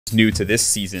new to this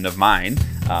season of mine,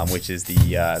 which is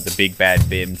the Big Bad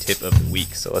BIM Tip of the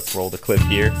Week. So let's roll the clip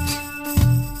here.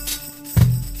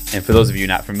 And for those of you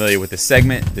not familiar with this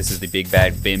segment, this is the Big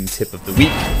Bad BIM Tip of the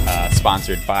Week,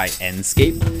 sponsored by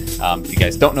Enscape. If you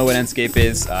guys don't know what Enscape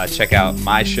is, check out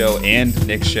my show and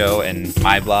Nick's show and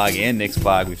my blog and Nick's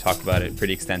blog. We've talked about it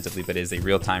pretty extensively, but it is a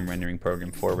real-time rendering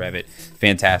program for Revit.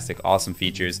 Fantastic, awesome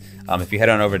features. If you head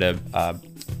on over to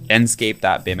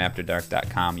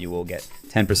enscape.bimafterdark.com, you will get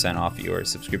 10% off your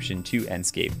subscription to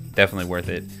Enscape. Definitely worth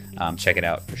it. Check it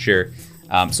out for sure.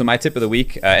 So my tip of the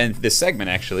week, and this segment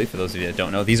actually, for those of you that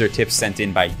don't know, these are tips sent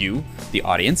in by you, the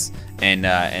audience, and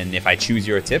if I choose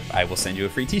your tip, I will send you a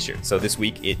free t-shirt. So this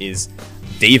week it is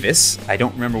Davis. I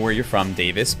don't remember where you're from,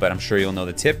 Davis, but I'm sure you'll know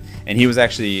the tip. And he was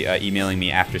actually emailing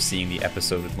me after seeing the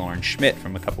episode with Lauren Schmidt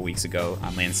from a couple weeks ago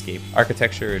on landscape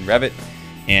architecture and Revit.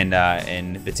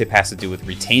 And the tip has to do with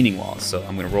retaining walls. So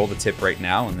I'm going to roll the tip right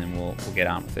now, and then we'll get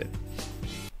on with it.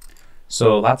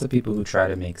 So lots of people who try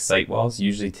to make site walls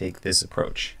usually take this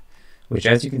approach, which,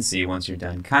 as you can see, once you're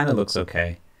done, kind of looks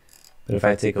okay. But if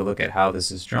I take a look at how this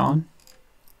is drawn,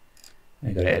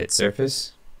 I go to Edit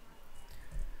Surface,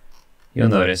 you'll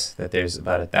notice that there's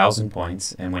about 1,000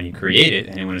 points. And when you create it,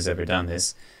 anyone who's ever done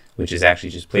this, which is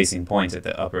actually just placing points at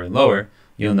the upper and lower,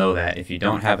 you'll know that if you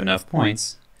don't have enough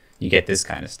points, you get this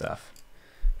kind of stuff.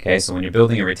 Okay, so when you're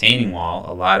building a retaining wall,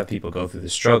 a lot of people go through the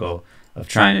struggle of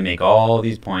trying to make all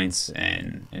these points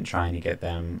and trying to get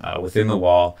them within the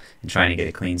wall and trying to get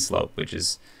a clean slope, which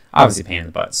is obviously a pain in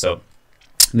the butt. So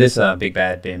this Big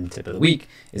Bad BIM Tip of the Week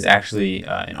is actually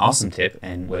an awesome tip,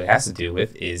 and what it has to do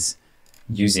with is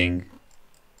using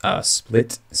a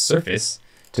split surface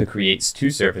to create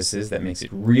two surfaces that makes it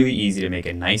really easy to make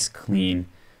a nice clean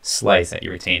slice at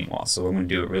your retaining wall. So we're going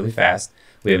to do it really fast.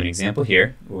 We have an example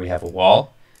here where we have a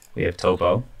wall, we have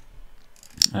topo.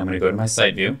 I'm going to go to my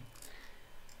site view.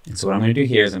 And so what I'm going to do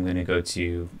here is I'm going to go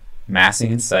to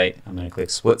Massing and Site. I'm going to click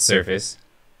Split Surface,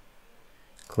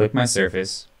 click my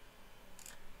surface.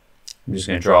 I'm just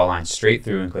going to draw a line straight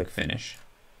through and click Finish.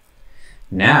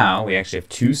 Now we actually have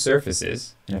two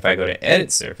surfaces, and if I go to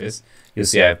Edit Surface, you'll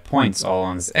see I have points all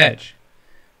on this edge.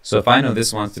 So if I know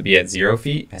this wants to be at 0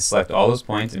 feet, I select all those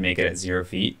points and make it at 0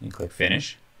 feet and click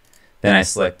Finish. Then I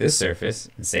select this surface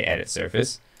and say Edit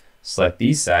Surface, select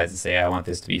these sides and say I want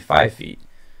this to be 5 feet.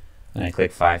 And I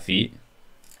click 5 feet,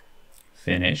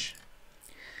 Finish.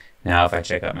 Now if I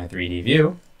check out my 3D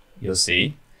view, you'll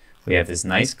see we have this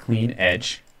nice clean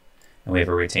edge and we have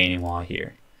a retaining wall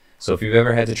here. So if you've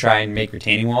ever had to try and make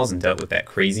retaining walls and dealt with that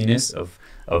craziness of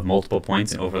multiple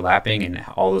points and overlapping and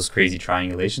all those crazy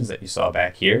triangulations that you saw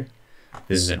back here,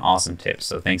 this is an awesome tip.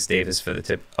 So thanks, Davis, for the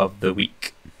tip of the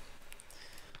week.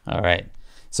 All right.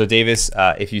 So Davis,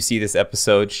 if you see this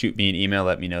episode, shoot me an email.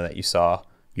 Let me know that you saw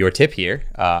your tip here.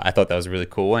 I thought that was a really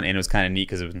cool one, and it was kind of neat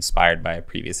because it was inspired by a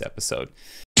previous episode.